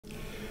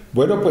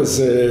Bueno, pues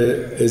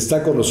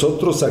está con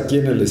nosotros aquí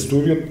en el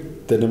estudio.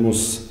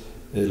 Tenemos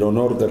el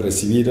honor de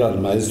recibir al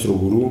maestro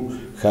gurú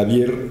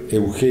Javier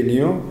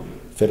Eugenio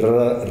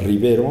Ferrara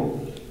Rivero,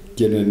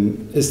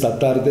 quien esta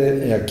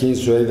tarde, aquí en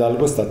Ciudad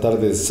Hidalgo, esta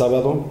tarde de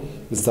sábado,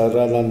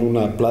 estará dando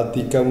una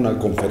plática, una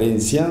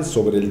conferencia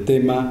sobre el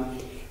tema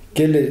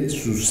 ¿qué le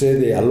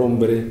sucede al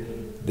hombre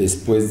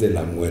después de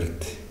la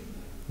muerte?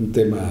 Un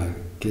tema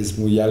que es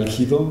muy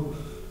álgido,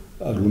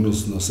 a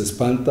algunos nos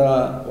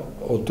espanta,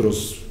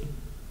 otros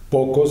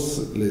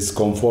pocos les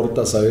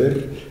conforta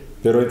saber,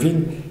 pero en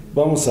fin,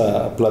 vamos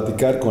a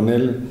platicar con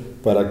él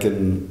para que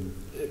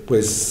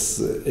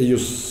pues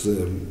ellos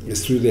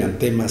estudian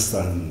temas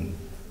tan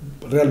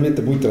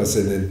realmente muy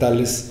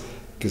trascendentales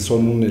que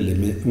son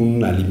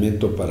un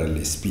alimento para el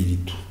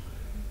espíritu.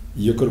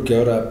 Y yo creo que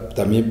ahora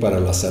también para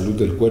la salud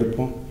del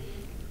cuerpo,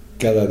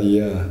 cada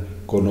día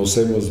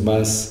conocemos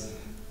más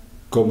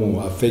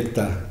cómo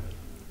afecta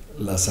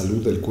la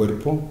salud del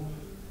cuerpo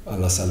a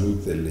la salud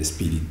del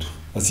espíritu.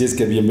 Así es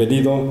que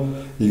bienvenido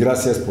y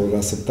gracias por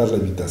aceptar la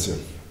invitación.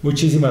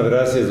 Muchísimas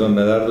gracias, don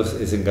Medardo.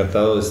 Es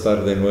encantado de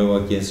estar de nuevo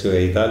aquí en Ciudad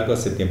Hidalgo.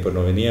 Hace tiempo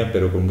no venía,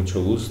 pero con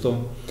mucho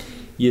gusto.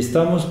 Y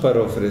estamos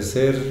para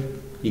ofrecer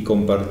y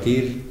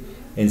compartir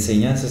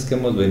enseñanzas que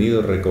hemos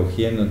venido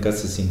recogiendo en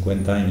casi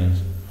 50 años,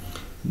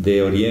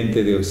 de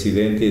Oriente, de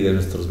Occidente y de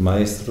nuestros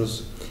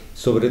maestros,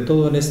 sobre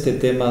todo en este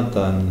tema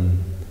tan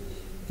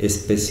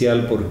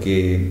especial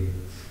porque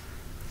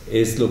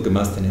es lo que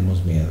más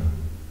tenemos miedo,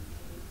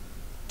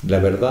 la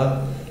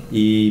verdad,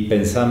 y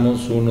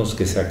pensamos unos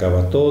que se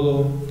acaba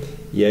todo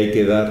y hay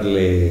que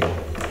darle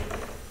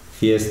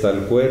fiesta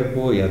al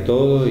cuerpo y a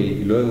todo,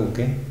 y luego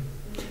 ¿qué?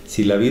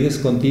 Si la vida es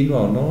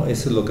continua o no,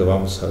 eso es lo que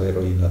vamos a ver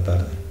hoy en la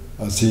tarde.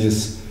 Así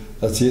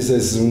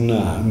es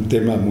un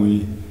tema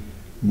muy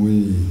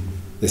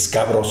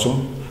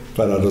escabroso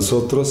para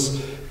nosotros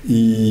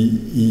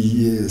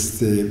y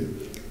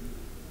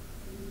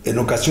en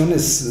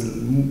ocasiones,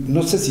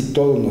 no sé si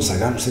todos nos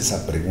hagamos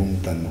esa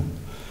pregunta, ¿no?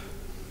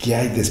 ¿Qué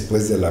hay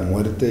después de la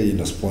muerte? Y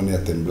nos pone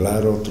a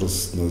temblar,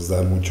 otros nos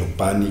da mucho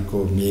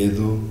pánico,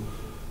 miedo,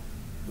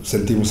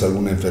 sentimos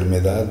alguna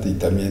enfermedad y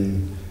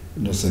también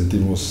nos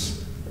sentimos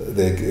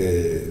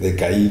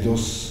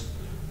decaídos.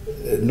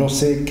 No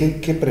sé,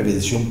 ¿qué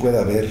prevención puede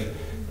haber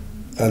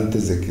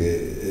antes de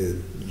que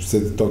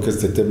usted toque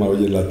este tema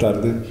hoy en la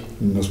tarde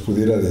y nos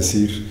pudiera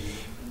decir,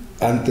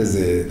 antes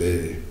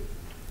de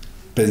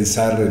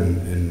pensar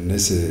en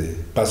ese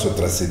paso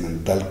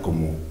trascendental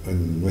como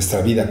en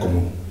nuestra vida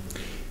común?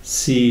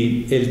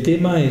 Sí, el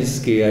tema es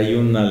que hay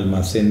un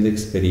almacén de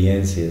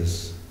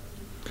experiencias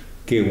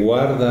que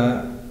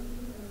guarda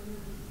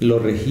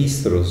los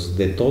registros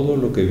de todo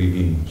lo que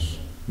vivimos,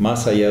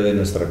 más allá de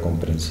nuestra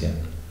comprensión.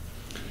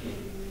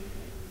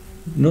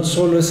 No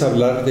solo es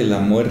hablar de la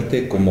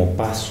muerte como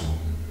paso,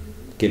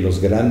 que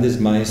los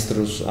grandes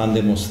maestros han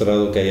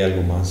demostrado que hay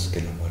algo más que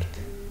la muerte.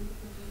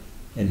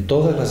 En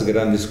todas las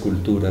grandes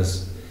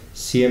culturas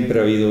siempre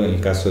ha habido, en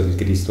el caso del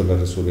Cristo, la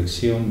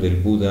resurrección, del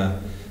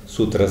Buda,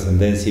 su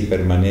trascendencia y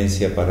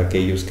permanencia para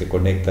aquellos que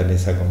conectan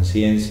esa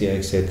conciencia,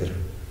 etc.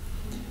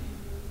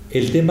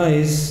 El tema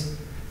es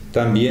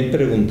también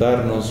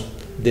preguntarnos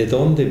de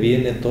dónde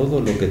viene todo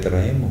lo que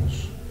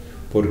traemos,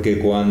 porque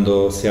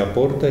cuando se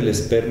aporta el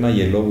esperma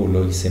y el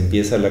óvulo y se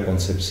empieza la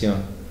concepción,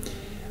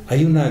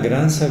 hay una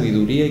gran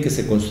sabiduría que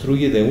se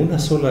construye de una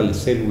sola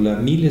célula,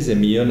 miles de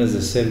millones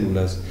de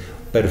células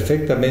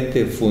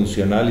perfectamente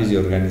funcionales y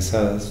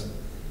organizadas.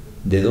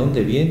 ¿De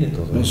dónde viene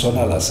todo eso? No son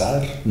al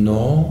azar.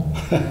 No,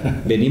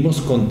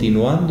 venimos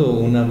continuando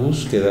una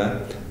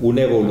búsqueda,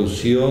 una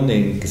evolución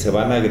en que se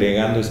van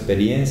agregando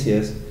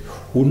experiencias.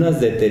 Unas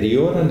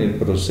deterioran el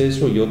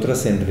proceso y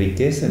otras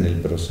enriquecen el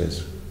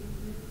proceso.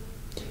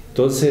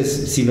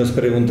 Entonces, si nos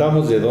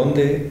preguntamos de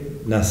dónde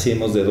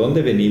nacimos, de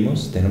dónde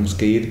venimos, tenemos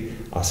que ir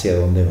hacia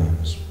dónde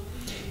vamos.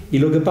 Y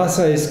lo que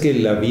pasa es que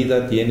la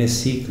vida tiene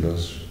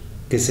ciclos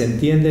que se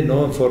entienden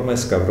no en forma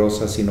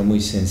escabrosa, sino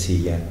muy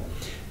sencilla.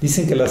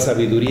 Dicen que la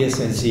sabiduría es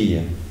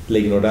sencilla, la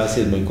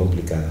ignorancia es muy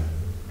complicada.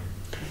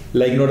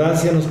 La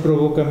ignorancia nos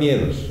provoca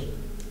miedos,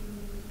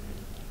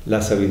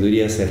 la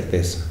sabiduría es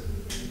certeza,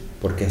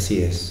 porque así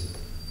es.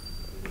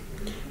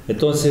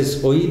 Entonces,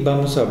 hoy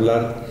vamos a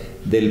hablar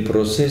del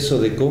proceso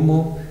de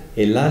cómo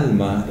el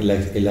alma,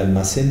 el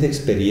almacén de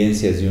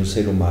experiencias de un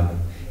ser humano,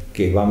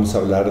 que vamos a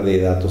hablar de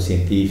datos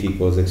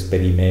científicos, de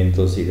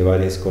experimentos y de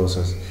varias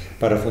cosas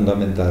para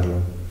fundamentarlo,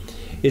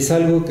 es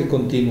algo que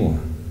continúa.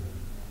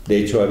 De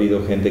hecho, ha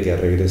habido gente que ha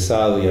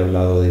regresado y ha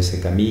hablado de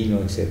ese camino,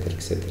 etcétera,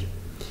 etcétera.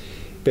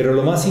 Pero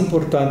lo más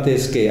importante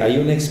es que hay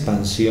una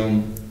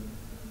expansión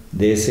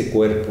de ese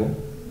cuerpo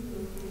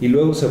y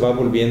luego se va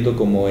volviendo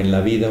como en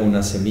la vida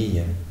una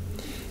semilla.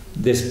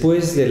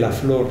 Después de la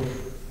flor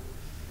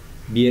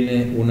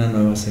viene una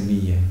nueva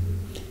semilla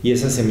y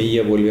esa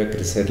semilla vuelve a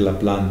crecer la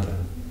planta.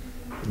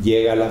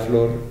 Llega a la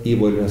flor y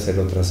vuelve a ser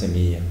otra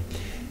semilla.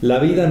 La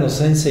vida nos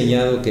ha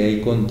enseñado que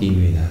hay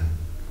continuidad.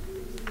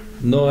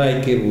 No hay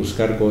que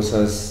buscar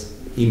cosas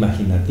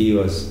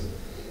imaginativas,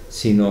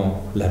 sino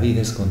la vida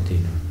es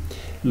continua.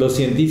 Los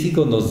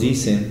científicos nos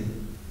dicen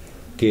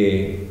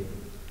que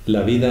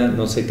la vida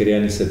no se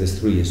crea ni se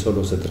destruye,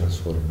 solo se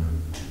transforma.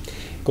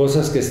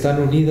 Cosas que están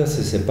unidas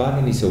se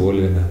separan y se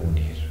vuelven a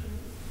unir.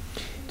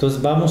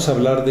 Entonces vamos a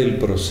hablar del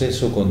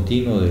proceso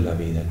continuo de la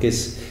vida, que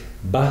es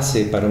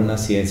base para una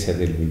ciencia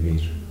del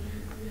vivir.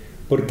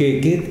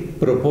 Porque ¿qué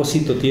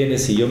propósito tiene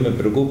si yo me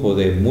preocupo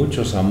de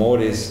muchos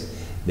amores,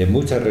 de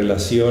muchas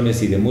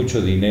relaciones y de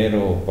mucho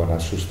dinero para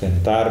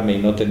sustentarme y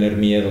no tener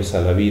miedos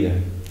a la vida,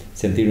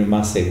 sentirme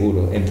más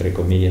seguro, entre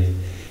comillas?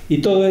 Y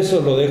todo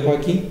eso lo dejo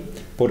aquí,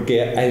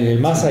 porque en el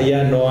más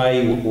allá no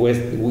hay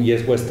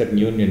Western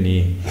Union,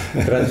 ni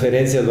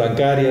transferencias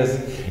bancarias,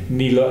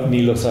 ni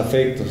los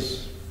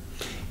afectos.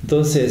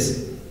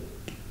 Entonces,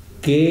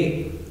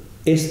 que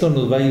esto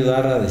nos va a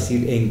ayudar a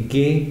decir en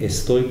qué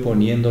estoy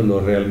poniendo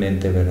lo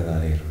realmente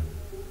verdadero.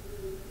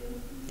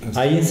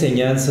 Hay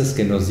enseñanzas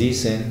que nos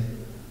dicen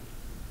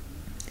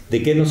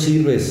de qué nos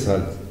sirve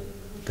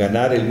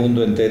ganar el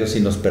mundo entero si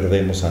nos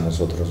perdemos a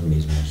nosotros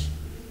mismos.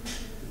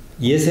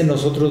 Y ese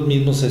nosotros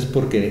mismos es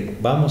porque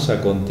vamos a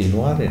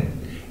continuar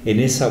en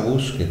esa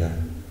búsqueda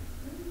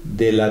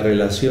de la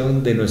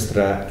relación de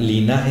nuestra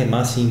linaje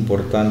más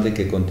importante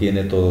que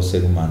contiene todo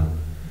ser humano.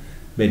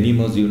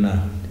 Venimos de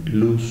una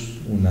luz,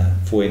 una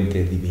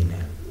fuente divina.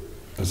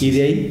 Y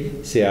de ahí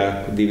se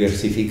ha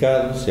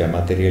diversificado, se ha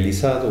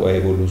materializado, ha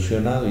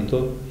evolucionado y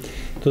todo.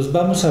 Entonces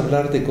vamos a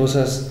hablar de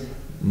cosas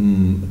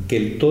que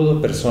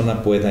toda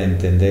persona pueda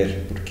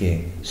entender,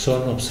 porque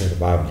son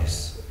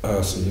observables.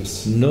 Así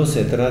es. No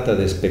se trata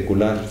de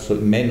especular,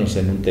 menos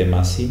en un tema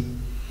así.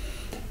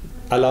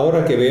 A la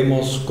hora que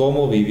vemos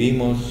cómo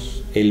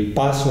vivimos el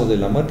paso de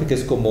la muerte, que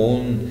es como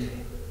un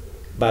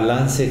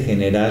balance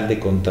general de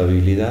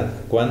contabilidad,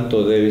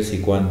 cuánto debes y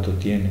cuánto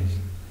tienes.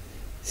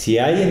 Si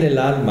hay en el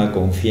alma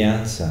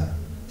confianza,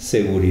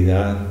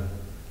 seguridad,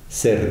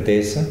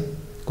 certeza,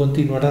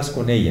 continuarás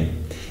con ella.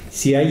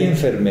 Si hay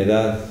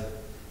enfermedad,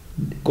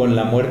 con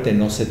la muerte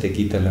no se te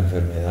quita la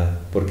enfermedad,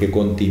 porque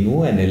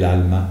continúa en el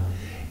alma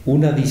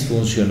una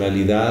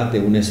disfuncionalidad de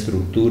una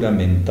estructura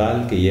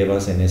mental que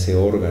llevas en ese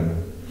órgano.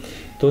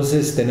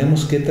 Entonces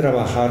tenemos que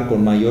trabajar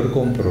con mayor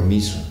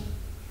compromiso.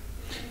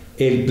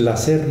 El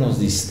placer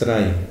nos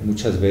distrae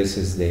muchas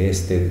veces de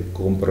este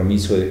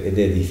compromiso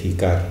de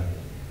edificar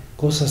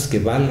cosas que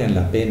valgan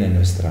la pena en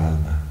nuestra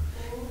alma.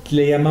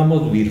 Le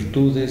llamamos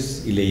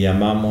virtudes y le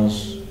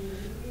llamamos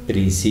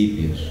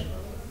principios.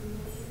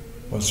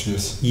 Así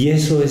es. Y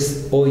eso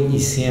es hoy y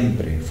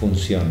siempre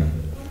funciona.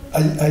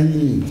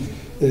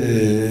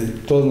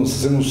 Todos nos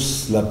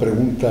hacemos la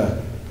pregunta,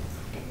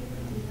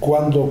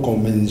 ¿cuándo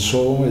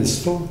comenzó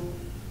esto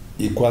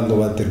y cuándo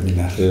va a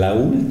terminar? La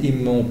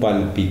último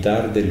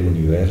palpitar del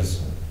universo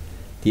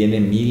tiene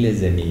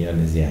miles de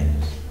millones de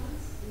años.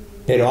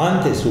 Pero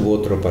antes hubo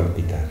otro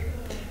palpitar,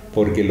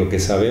 porque lo que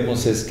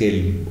sabemos es que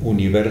el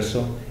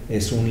universo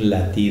es un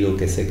latido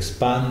que se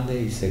expande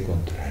y se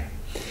contrae.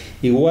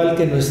 Igual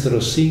que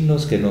nuestros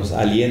signos que nos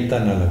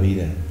alientan a la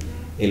vida,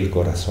 el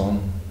corazón,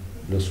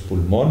 los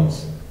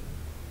pulmones,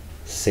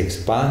 se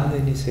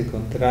expanden y se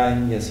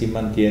contraen y así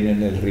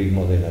mantienen el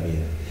ritmo de la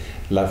vida.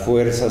 La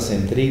fuerza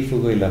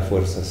centrífuga y la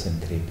fuerza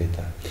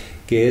centrípeta,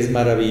 que es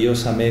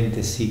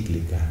maravillosamente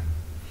cíclica.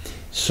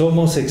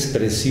 Somos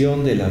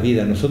expresión de la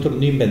vida. Nosotros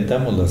no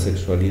inventamos la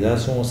sexualidad,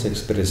 somos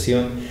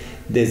expresión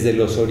desde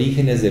los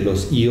orígenes de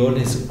los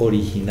iones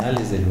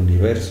originales del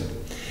universo.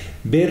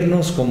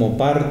 Vernos como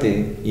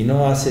parte, y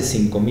no hace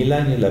 5.000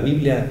 años, la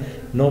Biblia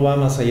no va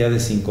más allá de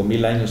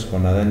 5.000 años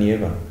con Adán y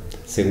Eva,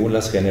 según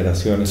las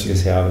generaciones que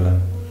se hablan.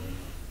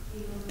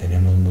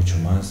 Tenemos mucho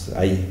más.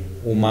 Hay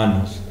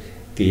humanos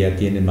que ya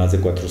tienen más de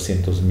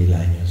 400.000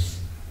 años.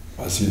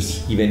 Así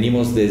es. Y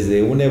venimos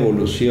desde una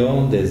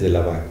evolución, desde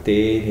la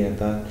bacteria,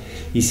 tal,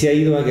 y se ha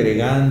ido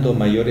agregando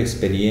mayor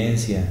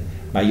experiencia,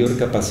 mayor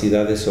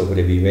capacidad de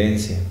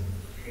sobrevivencia,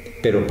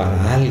 pero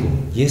para algo.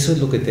 Y eso es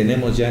lo que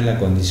tenemos ya en la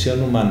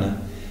condición humana,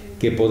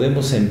 que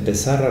podemos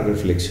empezar a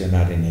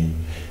reflexionar en ello.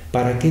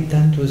 ¿Para qué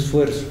tanto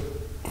esfuerzo?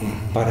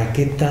 ¿Para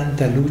qué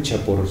tanta lucha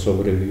por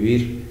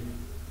sobrevivir?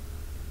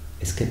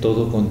 Es que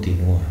todo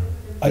continúa,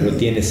 pero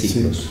tiene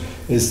ciclos.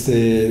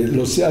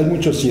 Sí. Hay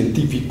muchos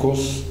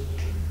científicos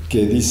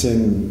que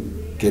dicen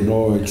que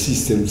no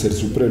existe un ser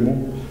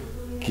supremo,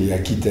 que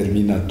aquí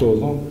termina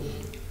todo,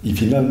 y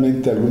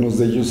finalmente algunos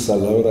de ellos, a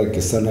la hora que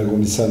están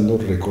agonizando,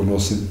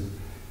 reconocen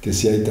que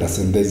sí hay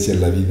trascendencia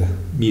en la vida.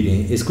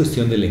 Mire, es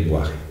cuestión de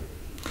lenguaje.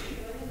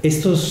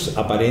 Estos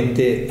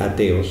aparente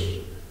ateos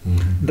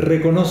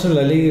reconocen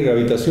la ley de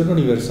gravitación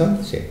universal.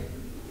 Sí.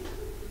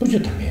 Pues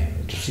yo también.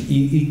 Entonces,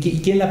 ¿y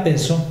quién la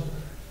pensó?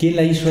 ¿Quién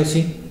la hizo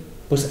así?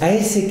 Pues a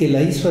ese que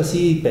la hizo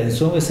así y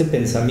pensó ese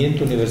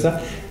pensamiento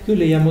universal, yo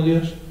le llamo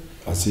Dios.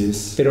 Así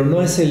es. Pero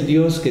no es el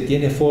Dios que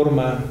tiene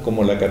forma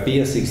como la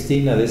Capilla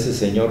Sixtina de ese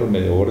señor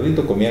medio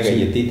gordito, comía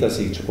galletitas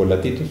y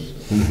chocolatitos,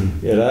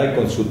 ¿verdad?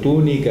 Con su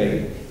túnica,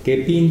 que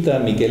pinta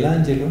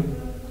Michelangelo,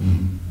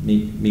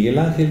 Miguel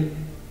Ángel,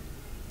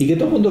 y que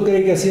todo el mundo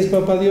cree que así es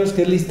Papá Dios,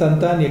 que es la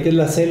instantánea, que es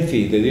la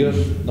selfie de Dios.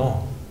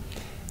 No.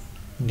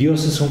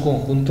 Dios es un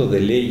conjunto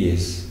de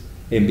leyes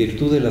en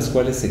virtud de las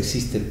cuales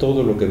existe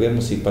todo lo que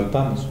vemos y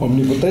palpamos.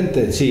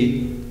 Omnipotente.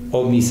 Sí,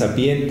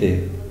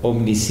 omnisapiente,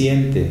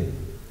 omnisciente,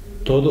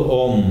 todo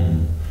om.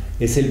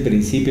 Es el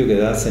principio que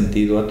da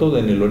sentido a todo.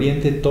 En el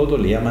Oriente todo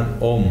le llaman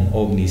om,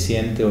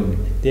 omnisciente,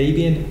 de ahí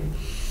viene.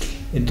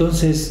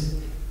 Entonces,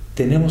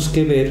 tenemos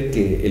que ver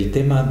que el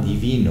tema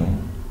divino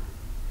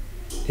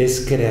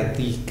es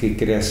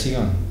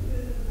creación.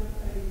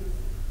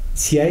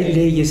 Si hay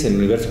leyes en el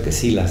universo, que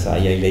sí las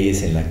hay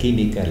leyes en la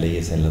química,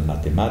 leyes en las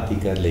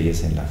matemáticas,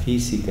 leyes en la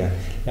física,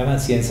 llaman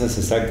ciencias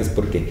exactas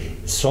porque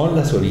son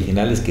las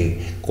originales que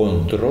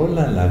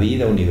controlan la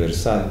vida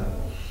universal.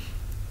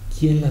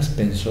 ¿Quién las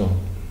pensó?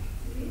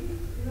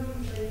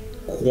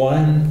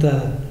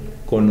 ¿Cuánta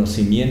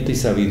conocimiento y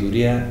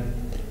sabiduría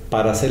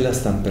para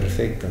hacerlas tan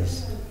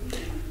perfectas?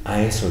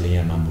 A eso le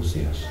llamamos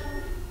Dios,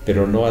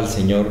 pero no al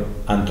Señor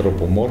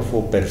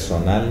antropomorfo,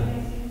 personal.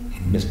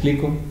 ¿Me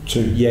explico?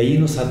 Sí. Y ahí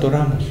nos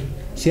atoramos.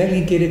 Si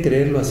alguien quiere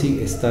creerlo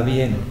así, está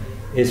bien.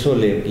 Eso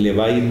le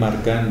va a ir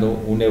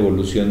marcando una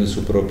evolución de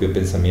su propio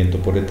pensamiento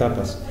por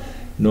etapas.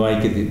 No hay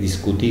que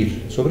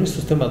discutir. Sobre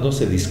estos temas no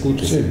se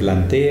discute, sí, se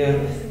plantea,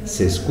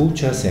 se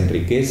escucha, se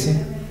enriquece.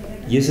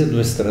 Y esa es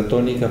nuestra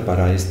tónica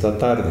para esta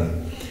tarde.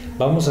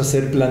 Vamos a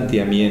hacer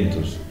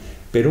planteamientos,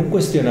 pero un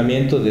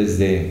cuestionamiento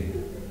desde: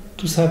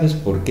 ¿tú sabes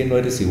por qué no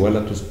eres igual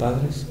a tus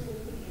padres?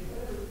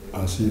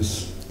 Así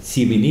es.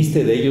 Si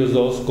viniste de ellos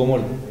dos,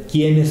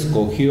 ¿quién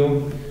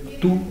escogió?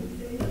 Tú.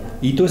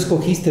 Y tú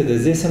escogiste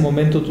desde ese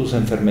momento tus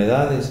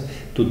enfermedades,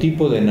 tu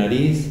tipo de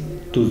nariz,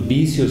 tus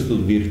vicios,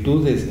 tus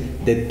virtudes,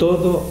 de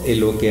todo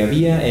lo que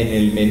había en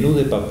el menú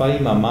de papá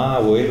y mamá,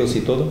 abuelos y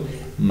todo,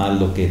 más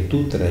lo que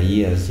tú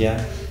traías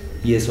ya.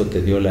 Y eso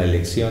te dio la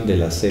elección de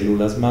las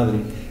células madre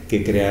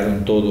que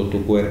crearon todo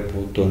tu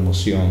cuerpo, tu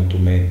emoción, tu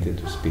mente,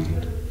 tu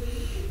espíritu.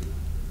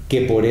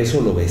 Que por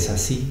eso lo ves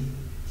así.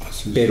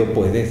 Pero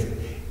puedes.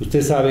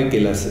 Usted sabe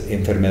que las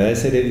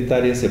enfermedades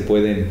hereditarias se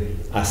pueden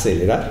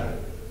acelerar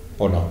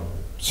o no.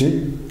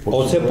 Sí.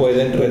 O se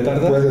pueden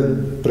retardar.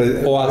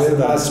 O hacer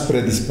más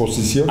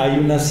predisposición. Hay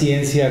una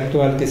ciencia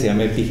actual que se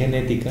llama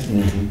epigenética,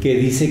 que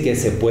dice que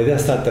se puede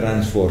hasta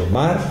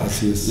transformar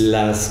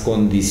las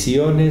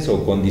condiciones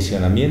o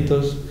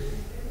condicionamientos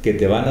que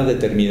te van a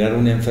determinar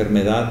una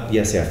enfermedad,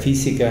 ya sea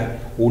física,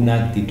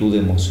 una actitud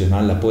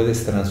emocional, la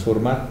puedes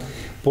transformar.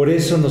 Por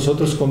eso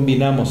nosotros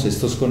combinamos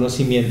estos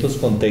conocimientos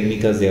con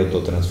técnicas de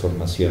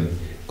autotransformación,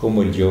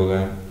 como el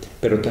yoga,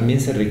 pero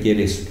también se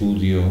requiere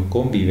estudio,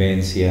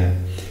 convivencia,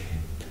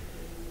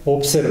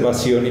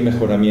 observación y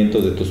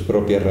mejoramiento de tus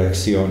propias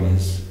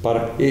reacciones.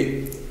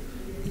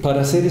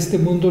 Para hacer este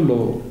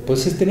mundo,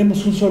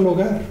 tenemos un solo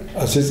hogar.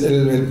 Así es,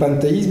 el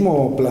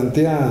panteísmo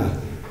plantea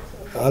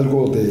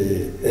algo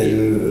de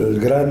el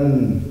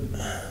gran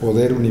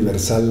poder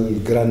universal,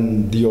 el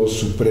gran Dios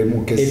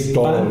supremo, que es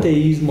todo. El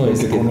panteísmo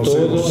es que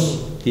todo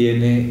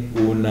tiene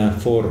una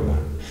forma.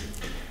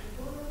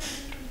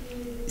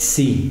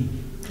 Sí,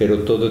 pero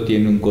todo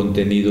tiene un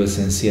contenido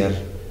esencial.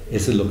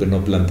 Eso es lo que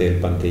no plantea el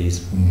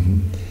panteísmo.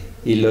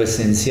 Y lo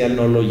esencial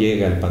no lo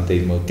llega al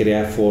panteísmo,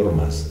 crea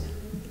formas,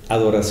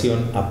 adoración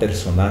a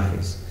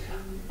personajes,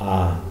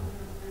 a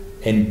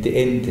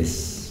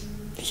entes,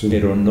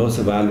 pero no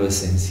se va a lo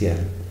esencial.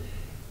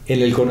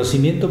 En el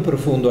conocimiento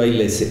profundo hay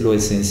lo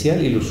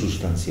esencial y lo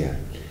sustancial.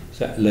 O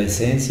sea, la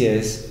esencia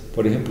es,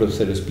 por ejemplo,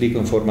 se lo explico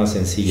en forma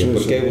sencilla,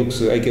 porque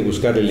hay que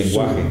buscar el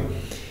lenguaje.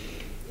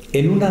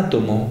 En un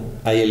átomo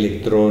hay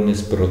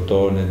electrones,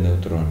 protones,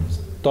 neutrones,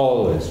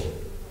 todo eso.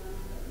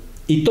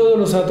 Y todos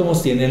los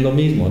átomos tienen lo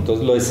mismo,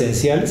 entonces lo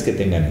esencial es que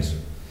tengan eso.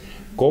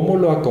 Cómo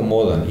lo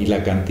acomodan y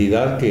la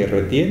cantidad que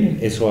retienen,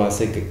 eso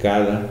hace que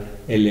cada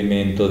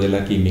elemento de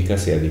la química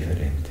sea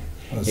diferente.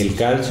 El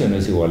calcio no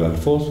es igual al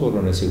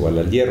fósforo, no es igual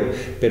al hierro,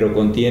 pero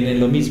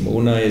contienen lo mismo.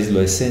 Una es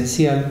lo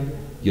esencial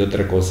y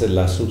otra cosa es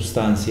la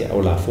sustancia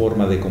o la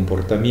forma de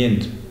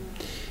comportamiento.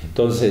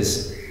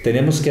 Entonces,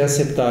 tenemos que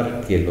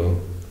aceptar que lo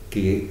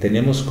que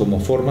tenemos como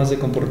formas de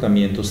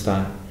comportamiento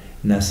está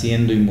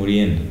naciendo y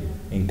muriendo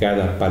en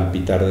cada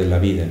palpitar de la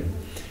vida,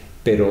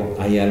 pero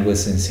hay algo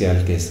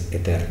esencial que es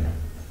eterno.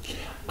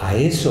 A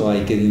eso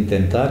hay que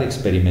intentar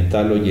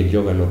experimentarlo, y el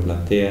yoga lo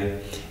plantea,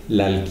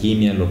 la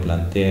alquimia lo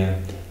plantea,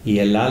 y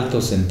el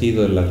alto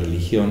sentido de la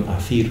religión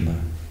afirma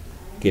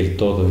que el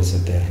todo es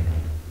eterno.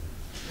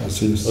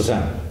 Así es. O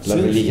sea,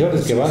 las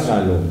religiones que van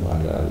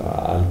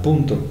al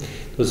punto.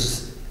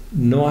 Entonces,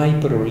 no hay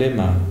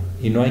problema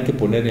y no hay que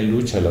poner en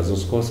lucha las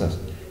dos cosas.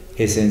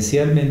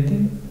 Esencialmente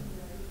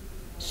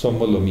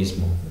somos lo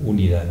mismo,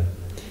 unidad,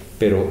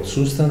 pero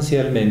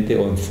sustancialmente,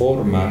 o en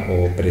forma,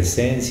 o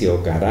presencia,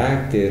 o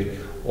carácter,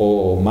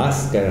 o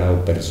máscara,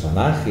 o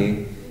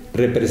personaje,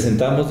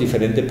 representamos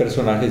diferentes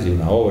personajes de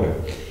una obra.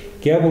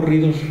 Qué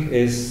aburrido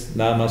es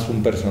nada más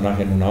un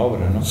personaje en una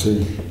obra, ¿no?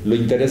 Sí. Lo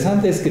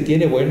interesante es que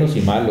tiene buenos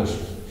y malos,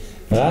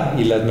 ¿verdad?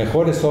 Y las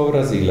mejores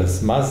obras y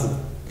las más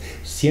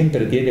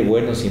siempre tiene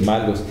buenos y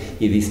malos,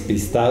 y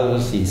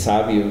despistados y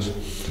sabios,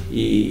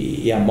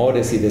 y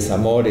amores y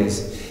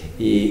desamores.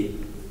 Y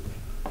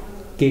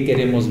 ¿qué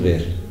queremos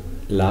ver?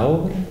 ¿La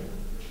obra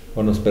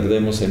o nos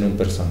perdemos en un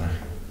personaje?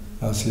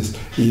 Así es.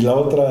 Y la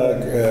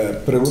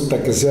otra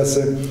pregunta que se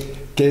hace,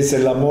 ¿qué es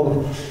el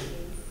amor?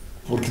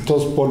 Porque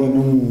todos ponen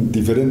un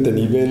diferente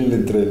nivel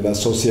entre las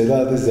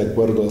sociedades de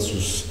acuerdo a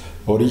sus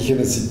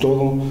orígenes y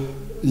todo,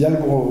 y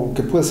algo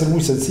que puede ser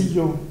muy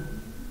sencillo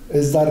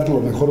es dar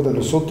lo mejor de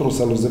nosotros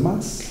a los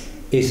demás.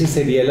 Ese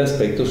sería el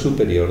aspecto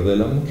superior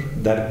del amor,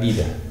 dar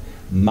vida,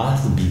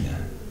 más vida.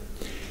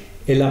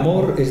 El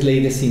amor es ley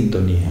de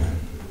sintonía.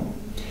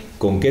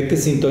 ¿Con qué te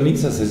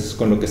sintonizas? Eso es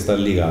con lo que estás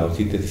ligado.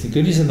 Si te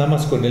sintonizas nada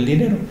más con el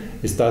dinero,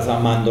 estás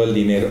amando el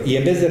dinero. Y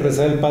en vez de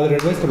rezar el Padre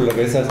Nuestro, le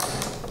rezas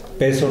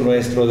peso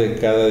nuestro de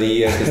cada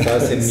día que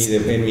estás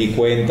en mi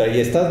cuenta,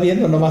 y estás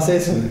viendo nomás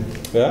eso,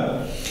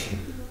 ¿verdad?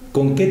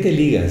 ¿Con qué te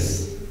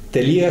ligas?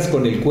 ¿Te ligas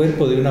con el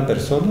cuerpo de una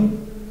persona?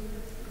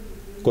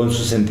 ¿Con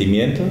sus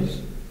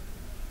sentimientos?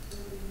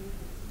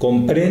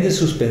 ¿Comprendes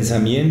sus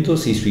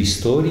pensamientos y su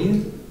historia?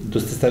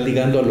 Entonces te estás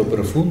ligando a lo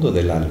profundo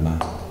del alma.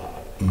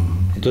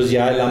 Entonces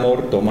ya el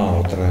amor toma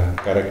otra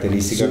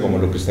característica, sí, como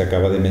lo que usted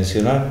acaba de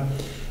mencionar.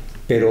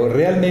 Pero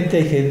realmente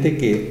hay gente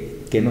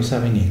que no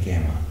sabe ni qué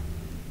ama.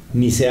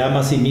 Ni se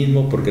ama a sí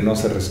mismo porque no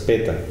se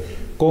respeta.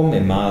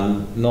 Come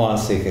mal, no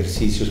hace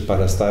ejercicios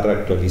para estar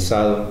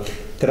actualizado,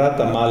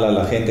 trata mal a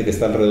la gente que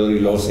está alrededor y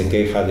luego se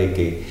queja de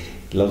que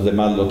los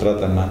demás lo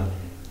tratan mal.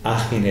 Ha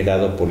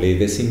generado por ley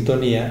de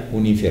sintonía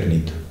un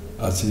infiernito.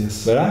 Así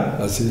es.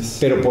 ¿Verdad? Así es.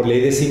 Pero por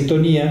ley de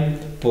sintonía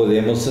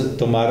podemos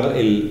tomar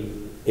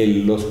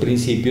los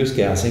principios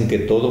que hacen que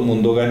todo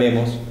mundo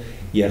ganemos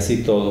y así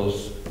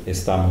todos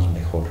estamos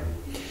mejor.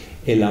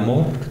 El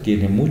amor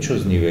tiene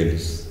muchos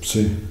niveles.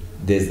 Sí.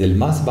 Desde el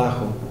más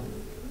bajo,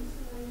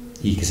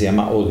 y que se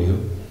llama odio,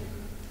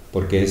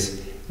 porque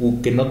es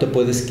que no te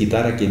puedes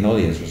quitar a quien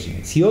odias.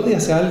 Si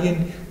odias a alguien,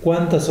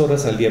 ¿cuántas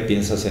horas al día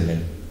piensas en él?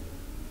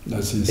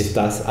 Así es.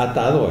 Estás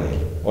atado a él,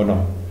 ¿o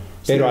no?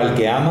 Pero al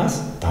que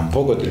amas,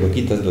 tampoco te lo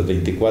quitas las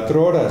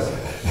 24 horas,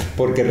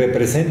 porque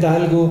representa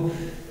algo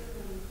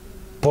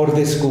por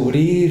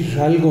descubrir,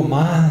 algo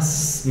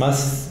más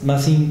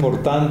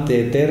importante,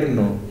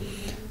 eterno.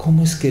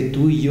 ¿Cómo es que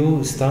tú y yo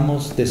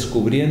estamos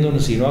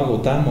descubriéndonos y no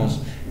agotamos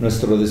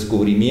nuestro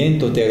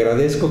descubrimiento? Te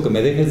agradezco que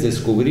me dejes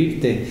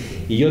descubrirte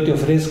y yo te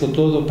ofrezco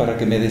todo para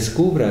que me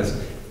descubras.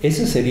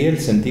 Ese sería el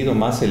sentido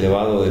más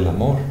elevado del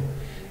amor,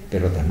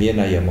 pero también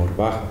hay amor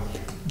bajo.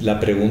 La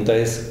pregunta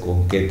es,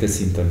 ¿con qué te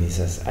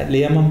sintonizas?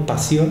 Le llaman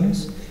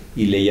pasiones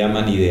y le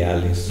llaman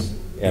ideales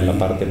a la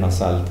parte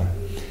más alta.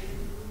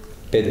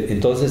 Pero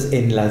entonces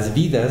en las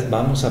vidas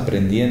vamos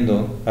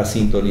aprendiendo a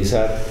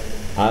sintonizar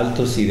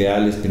altos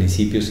ideales,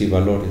 principios y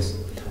valores,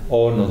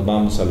 o nos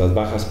vamos a las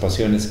bajas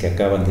pasiones que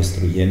acaban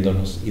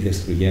destruyéndonos y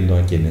destruyendo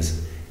a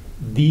quienes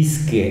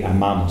dizque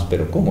amamos,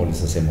 pero ¿cómo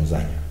les hacemos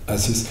daño?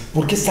 Así es.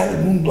 ¿Por qué está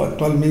el mundo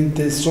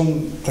actualmente?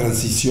 ¿Son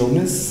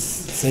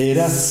transiciones,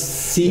 eras?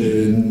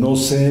 Sí, no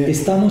sé,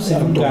 estamos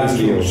en un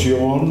cambio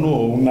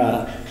o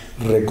una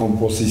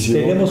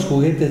recomposición. Tenemos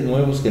juguetes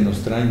nuevos que nos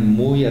traen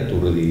muy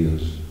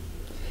aturdidos.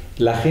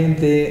 La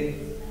gente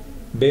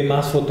ve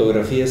más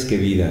fotografías que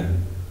vida.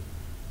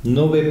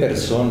 No ve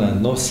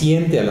personas, no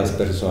siente a las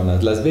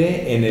personas, las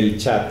ve en el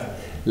chat,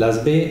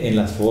 las ve en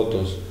las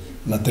fotos,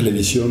 la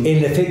televisión,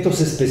 en efectos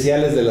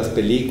especiales de las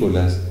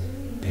películas,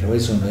 pero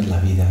eso no es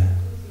la vida,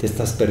 te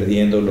estás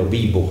perdiendo lo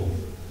vivo.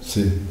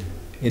 Sí.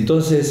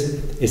 Entonces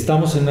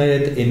estamos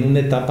en una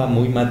etapa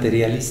muy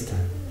materialista,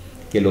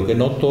 que lo que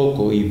no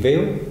toco y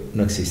veo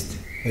no existe.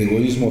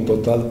 Egoísmo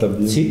total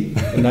también. Sí,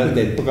 una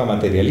época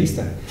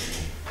materialista.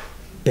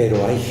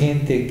 Pero hay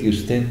gente que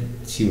usted,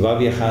 si va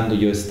viajando,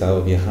 yo he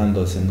estado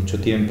viajando hace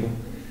mucho tiempo,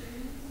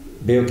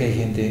 veo que hay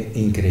gente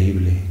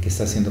increíble que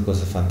está haciendo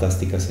cosas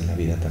fantásticas en la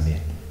vida también.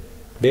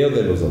 Veo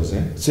de los dos,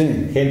 ¿eh? Sí.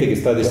 Gente que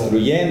está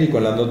destruyendo y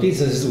con las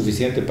noticias es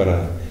suficiente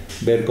para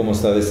ver cómo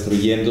está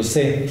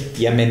destruyéndose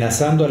y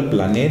amenazando al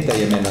planeta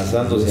y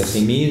amenazándose a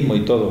sí mismo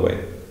y todo, bueno.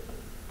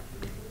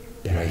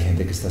 Pero hay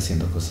gente que está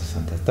haciendo cosas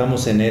fantásticas.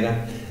 Estamos en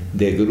era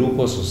de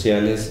grupos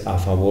sociales a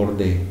favor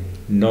de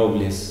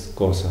nobles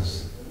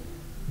cosas.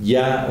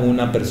 Ya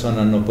una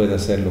persona no puede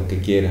hacer lo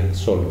que quiera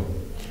solo.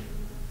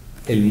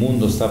 El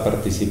mundo está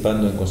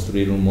participando en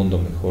construir un mundo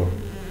mejor.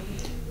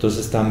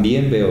 Entonces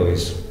también veo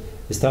eso.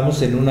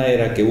 Estamos en una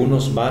era que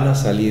unos van a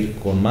salir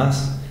con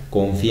más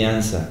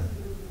confianza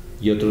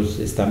y otros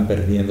están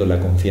perdiendo la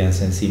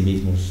confianza en sí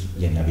mismos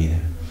y en la vida.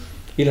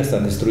 Y la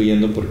están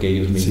destruyendo porque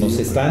ellos mismos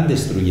se están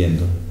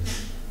destruyendo.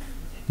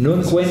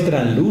 No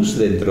encuentran luz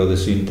dentro de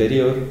su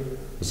interior,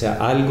 o sea,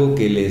 algo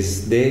que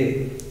les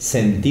dé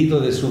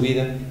sentido de su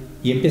vida,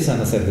 y empiezan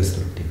a ser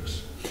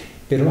destructivos.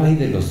 Pero hay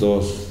de los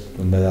dos,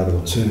 don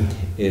Medardo. Sí.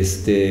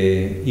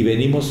 Y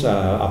venimos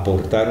a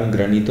aportar un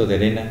granito de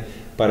arena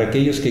para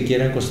aquellos que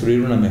quieran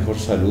construir una mejor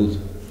salud,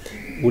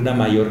 una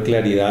mayor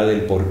claridad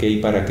del por qué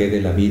y para qué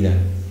de la vida.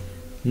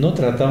 No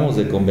tratamos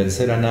de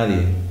convencer a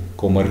nadie,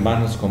 como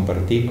hermanos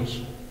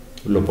compartimos,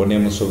 lo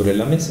ponemos sobre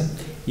la mesa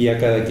y a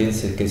cada quien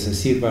que se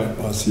sirva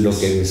lo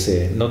que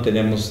desee. No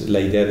tenemos la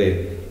idea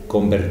de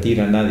convertir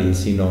a nadie,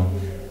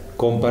 sino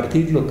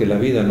compartir lo que la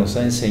vida nos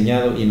ha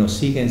enseñado y nos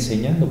sigue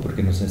enseñando,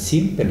 porque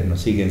siempre nos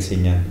sigue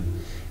enseñando.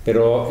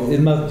 Pero es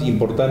más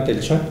importante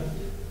el chat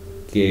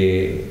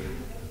que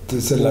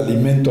es el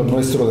alimento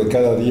nuestro de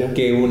cada día.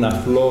 Que una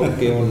flor,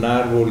 que un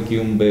árbol, que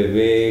un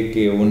bebé,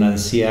 que un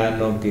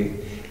anciano,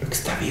 que lo que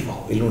está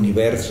vivo, el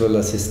universo,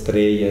 las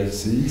estrellas.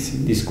 Sí,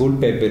 sí.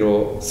 Disculpe,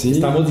 pero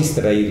estamos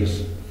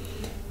distraídos.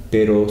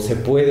 Pero se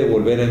puede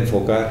volver a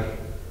enfocar,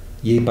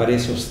 y para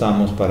eso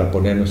estamos, para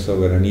poner nuestro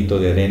granito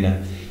de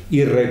arena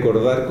y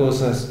recordar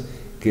cosas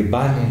que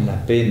valen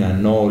la pena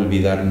no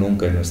olvidar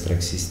nunca en nuestra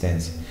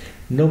existencia.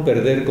 No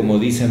perder, como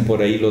dicen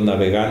por ahí los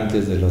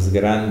navegantes de las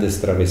grandes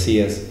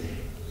travesías,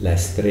 la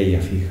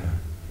estrella fija,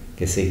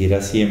 que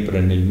seguirá siempre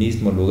en el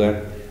mismo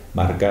lugar,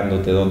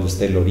 marcándote dónde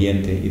está el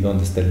oriente y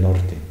dónde está el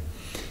norte.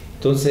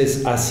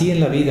 Entonces, así en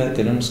la vida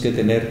tenemos que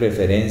tener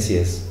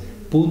referencias,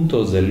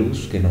 puntos de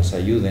luz que nos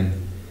ayuden,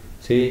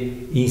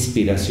 ¿sí?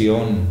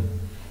 Inspiración,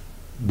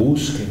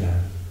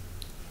 búsqueda.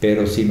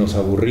 Pero si nos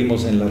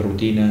aburrimos en la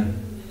rutina,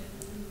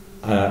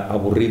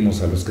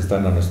 aburrimos a los que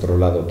están a nuestro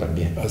lado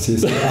también. Así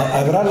es.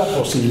 Habrá la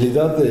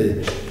posibilidad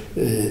de,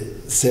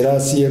 será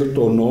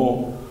cierto o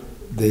no,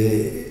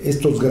 de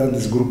estos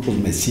grandes grupos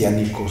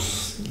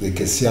mesiánicos de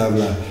que se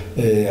habla,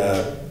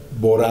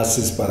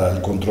 voraces para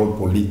el control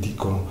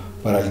político,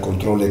 para el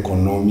control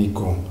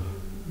económico,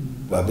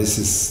 a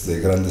veces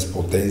de grandes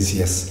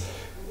potencias,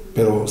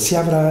 pero sí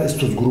habrá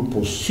estos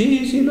grupos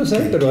sí lo sé,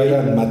 que pero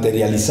quieran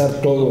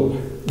materializar todo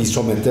y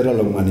someter a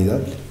la humanidad.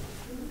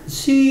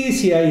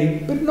 Sí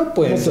hay, pero no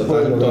pueden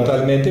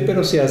totalmente,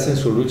 pero sí hacen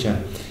su lucha.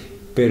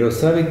 Pero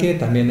 ¿sabe qué?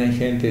 También hay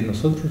gente,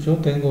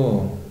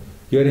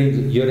 yo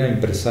era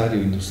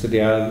empresario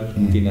industrial,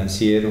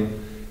 financiero,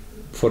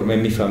 formé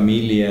mi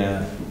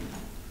familia,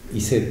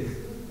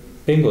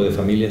 vengo de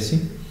familia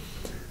así,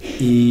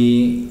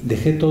 y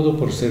dejé todo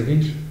por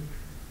servir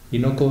y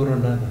no cobro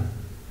nada.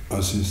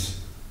 Así es.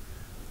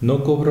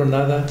 No cobro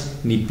nada,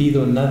 ni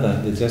pido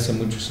nada desde hace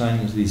muchos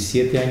años,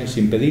 17 años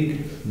sin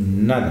pedir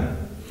nada.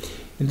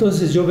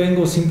 Entonces yo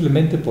vengo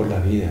simplemente por la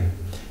vida.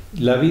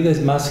 La vida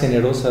es más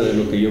generosa de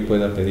lo que yo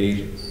pueda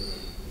pedir.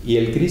 Y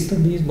el Cristo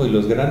mismo y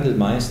los grandes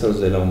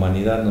maestros de la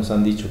humanidad nos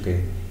han dicho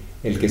que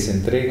el que se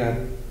entrega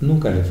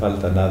nunca le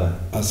falta nada.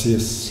 Así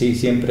es. Sí,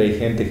 siempre hay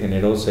gente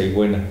generosa y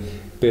buena,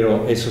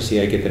 pero eso sí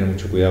hay que tener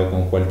mucho cuidado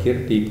con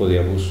cualquier tipo de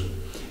abuso.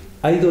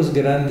 Hay dos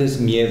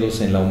grandes miedos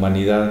en la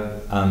humanidad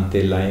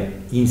ante la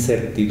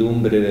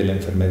incertidumbre de la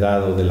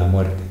enfermedad o de la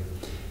muerte: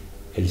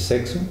 el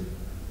sexo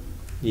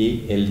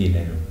y el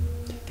dinero,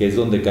 que es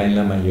donde caen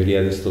la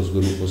mayoría de estos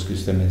grupos que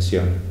usted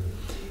menciona.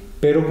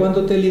 Pero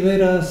cuando te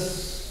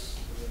liberas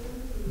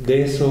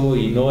de eso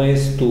y no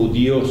es tu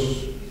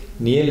Dios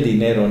ni el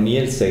dinero ni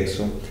el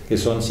sexo, que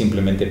son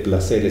simplemente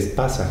placeres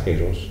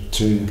pasajeros,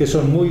 que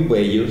son muy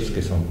bellos,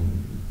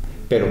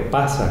 pero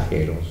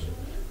pasajeros,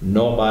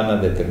 no van a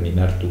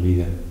determinar tu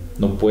vida,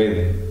 no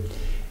pueden.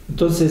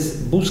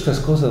 Entonces buscas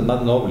cosas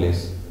más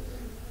nobles.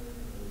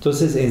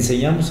 Entonces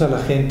enseñamos a la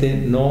gente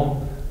no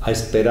a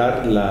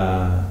esperar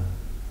la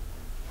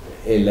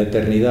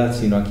eternidad,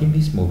 sino aquí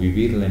mismo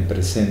vivirla en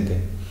presente.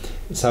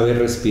 Saber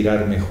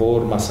respirar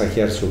mejor,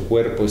 masajear su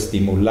cuerpo,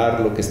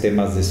 estimularlo, que esté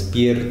más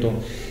despierto,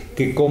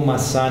 que coma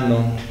sano,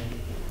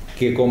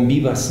 que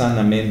conviva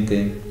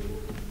sanamente.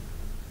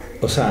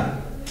 O sea,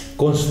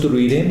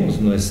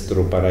 construiremos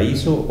nuestro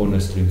paraíso o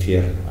nuestro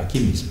infierno aquí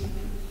mismo.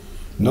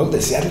 No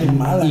desearle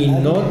mal a nadie. Y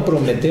no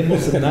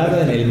prometemos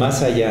nada en el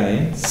más allá,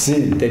 ¿eh?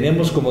 Sí.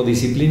 Tenemos como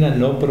disciplina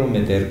no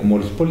prometer, como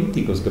los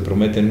políticos que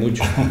prometen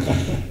mucho.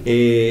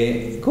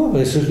 ¿Cómo?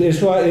 Eso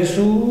es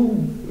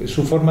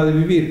su forma de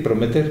vivir,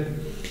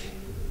 prometer.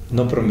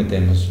 No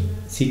prometemos.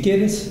 Si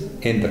quieres,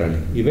 éntrale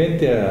y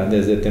vente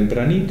desde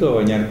tempranito a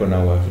bañar con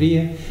agua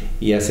fría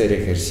y hacer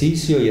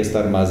ejercicio y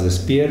estar más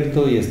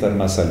despierto y estar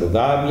más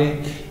saludable,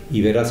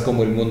 y verás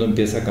cómo el mundo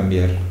empieza a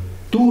cambiar.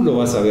 Tú lo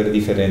vas a ver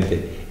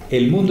diferente.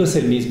 El mundo es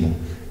el mismo,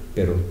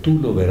 pero tú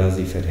lo verás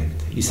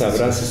diferente y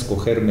sabrás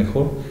escoger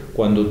mejor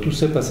cuando tú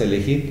sepas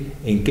elegir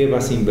en qué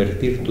vas a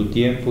invertir tu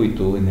tiempo y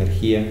tu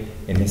energía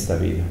en esta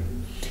vida.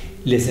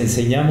 Les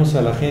enseñamos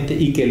a la gente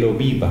y que lo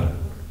viva.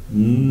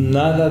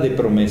 Nada de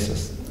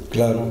promesas.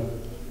 Claro.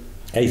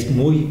 Es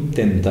muy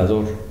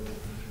tentador,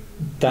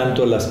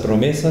 tanto las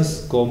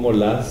promesas como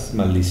las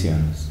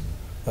maldiciones.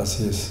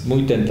 Así es.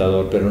 Muy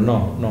tentador, pero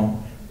no,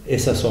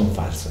 esas son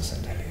falsas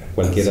en realidad,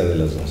 cualquiera de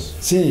las dos.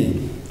 Sí,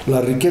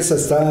 la riqueza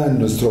está en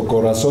nuestro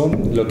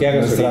corazón, lo que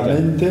hagas nuestra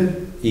mente.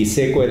 Y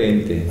sé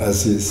coherente.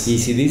 Así es. Y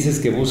si dices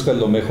que buscas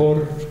lo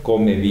mejor,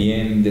 come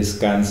bien,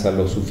 descansa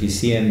lo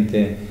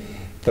suficiente,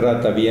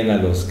 trata bien a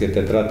los que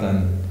te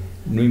tratan,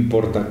 no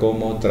importa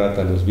cómo,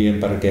 trátalos bien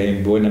para que haya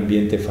un buen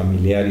ambiente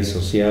familiar y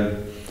social,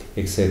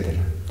 etc.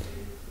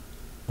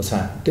 O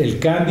sea, el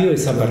cambio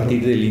es a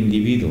partir del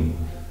individuo.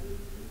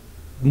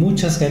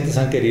 Muchas gentes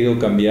han querido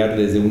cambiar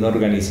desde una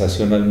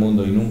organización al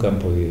mundo y nunca han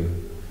podido.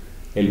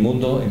 El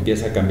mundo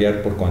empieza a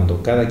cambiar por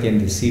cuando cada quien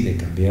decide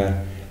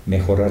cambiar,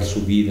 mejorar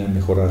su vida,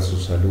 mejorar su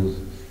salud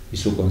y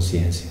su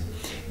conciencia.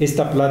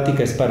 Esta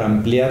plática es para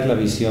ampliar la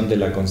visión de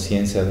la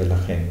conciencia de la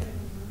gente.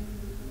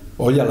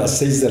 Hoy a las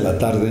 6 de la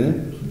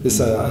tarde.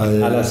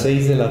 A las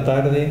 6 de la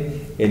tarde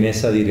en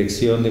esa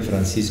dirección de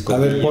Francisco A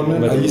ver, Villa, ponen,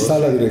 número ahí 12. está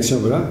la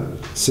dirección, ¿verdad?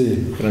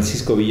 Sí.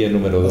 Francisco Villa,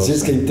 número 2. Así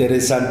es que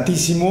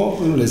interesantísimo,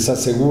 les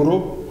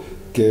aseguro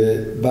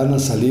que van a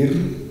salir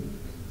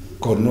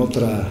con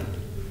otra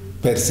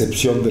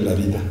percepción de la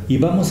vida. Y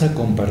vamos a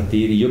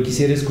compartir, y yo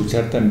quisiera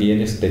escuchar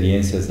también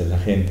experiencias de la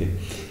gente.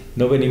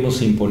 No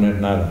venimos a imponer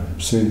nada,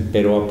 Sí.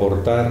 pero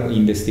aportar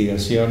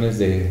investigaciones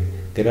de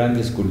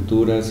grandes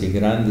culturas y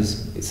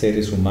grandes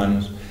seres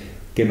humanos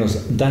que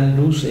nos dan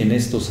luz en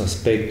estos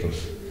aspectos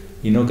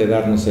y no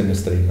quedarnos en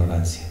nuestra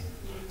ignorancia.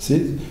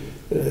 ¿Sí?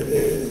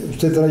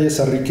 Usted trae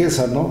esa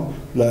riqueza, ¿no?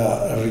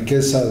 La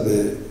riqueza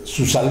de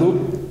su salud,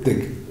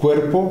 de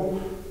cuerpo,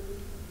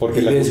 Porque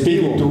y la de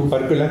cultivo, espíritu.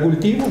 porque la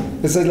cultivo.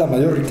 Esa es la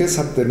mayor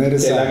riqueza, tener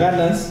Te la esa,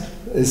 ganas.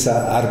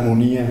 esa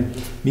armonía.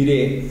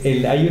 Mire,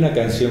 hay una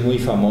canción muy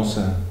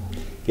famosa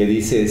que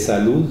dice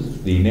salud,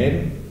 dinero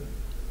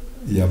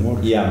Y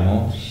amor. y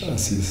amor.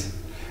 Así es.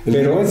 El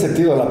Pero- buen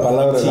sentido de la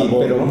palabra Sí, del amor,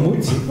 pero ¿no?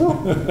 mucho.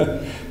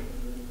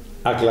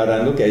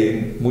 Aclarando que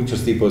hay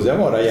muchos tipos de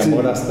amor. Hay Sí.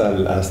 amor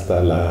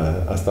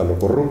hasta lo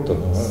corrupto,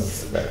 ¿no?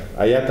 Bueno,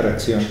 hay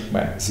atracción.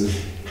 Bueno. Sí.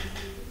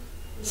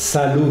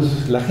 Salud.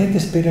 La gente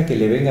espera que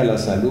le venga la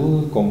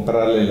salud,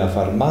 comprarle en la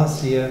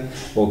farmacia,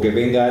 o que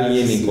venga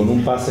alguien y Sí. con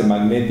un pase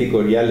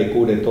magnético ya le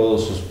cure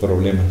todos sus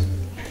problemas.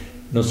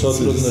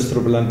 Nosotros, Sí.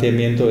 nuestro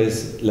planteamiento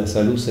es: la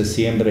salud se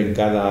siembra en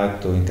cada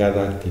acto, en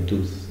cada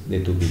actitud de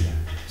tu vida.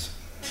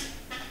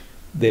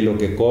 De lo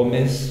que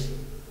comes,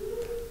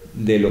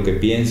 de lo que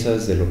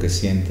piensas, de lo que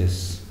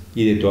sientes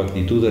y de tu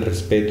actitud de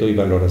respeto y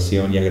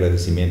valoración y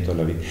agradecimiento a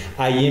la vida.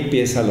 Ahí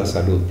empieza la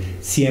salud.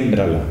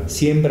 Siémbrala,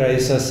 siembra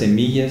esas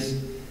semillas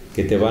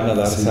que te van a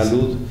dar Así es.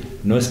 salud.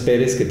 No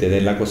esperes que te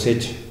den la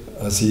cosecha.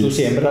 Así Tú es.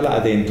 siémbrala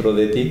adentro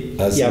de ti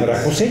Así y habrá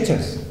es.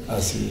 cosechas.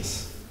 Así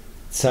es.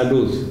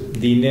 Salud,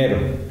 dinero.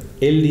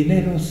 El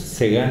dinero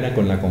se gana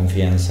con la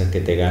confianza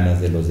que te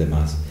ganas de los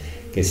demás,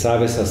 que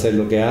sabes hacer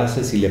lo que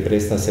haces y le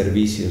prestas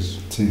servicios.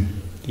 Sí.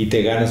 Y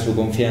te ganas su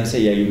confianza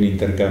y hay un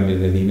intercambio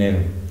de dinero.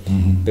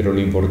 Pero lo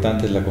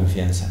importante es la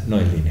confianza, no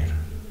el dinero.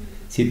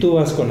 Si tú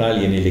vas con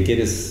alguien y le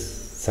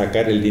quieres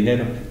sacar el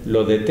dinero,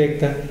 lo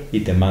detecta y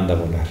te manda a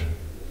volar.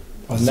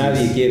 Así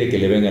Nadie es. quiere que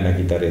le vengan a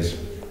quitar eso.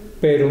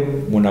 Pero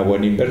una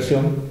buena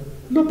inversión,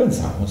 lo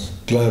pensamos.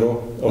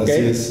 Claro, ¿Ok? así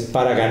es.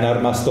 Para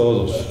ganar más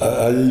todos.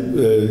 Hay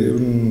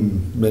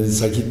un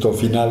mensajito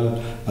final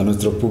a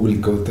nuestro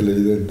público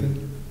televidente.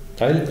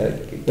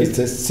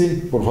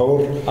 Sí, por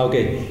favor. Ok.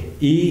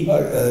 Y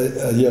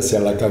Allí hacia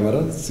la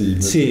cámara. Sí.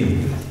 sí,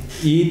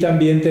 y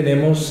también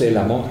tenemos el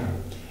amor.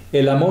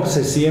 El amor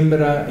se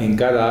siembra en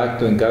cada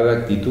acto, en cada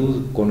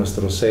actitud con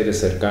nuestros seres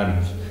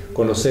cercanos,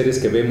 con los seres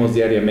que vemos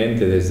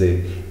diariamente,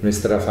 desde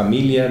nuestra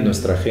familia,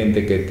 nuestra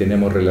gente que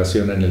tenemos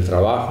relación en el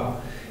trabajo.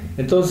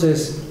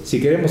 Entonces, si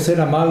queremos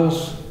ser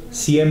amados,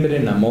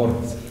 siembren amor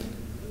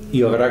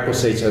y habrá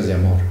cosechas de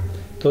amor.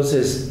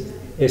 Entonces,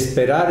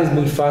 esperar es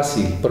muy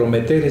fácil,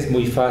 prometer es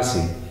muy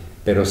fácil,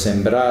 pero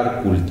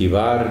sembrar,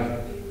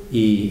 cultivar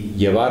y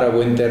llevar a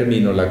buen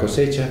término la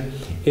cosecha,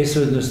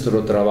 eso es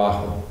nuestro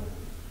trabajo.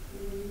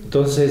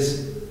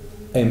 Entonces,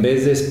 en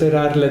vez de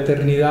esperar la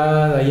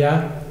eternidad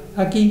allá,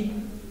 aquí,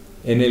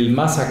 en el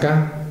más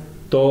acá,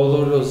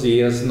 todos los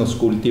días nos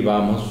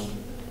cultivamos,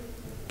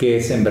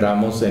 que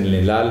sembramos en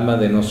el alma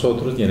de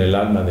nosotros y en el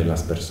alma de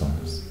las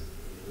personas.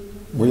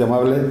 Muy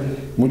amable,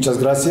 muchas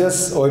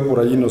gracias. Hoy por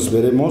allí nos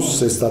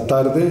veremos esta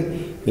tarde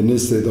en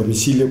este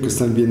domicilio que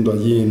están viendo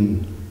allí en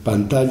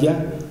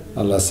pantalla.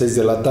 A las 6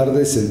 de la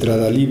tarde es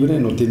entrada libre,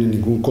 no tiene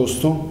ningún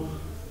costo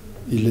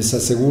y les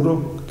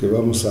aseguro que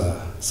vamos a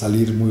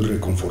salir muy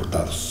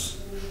reconfortados.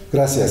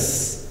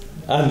 Gracias.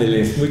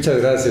 Ándele, muchas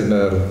gracias,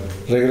 Navarro.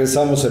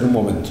 Regresamos en un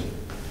momento.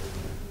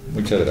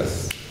 Muchas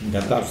gracias.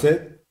 Encantado. ¿A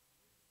usted?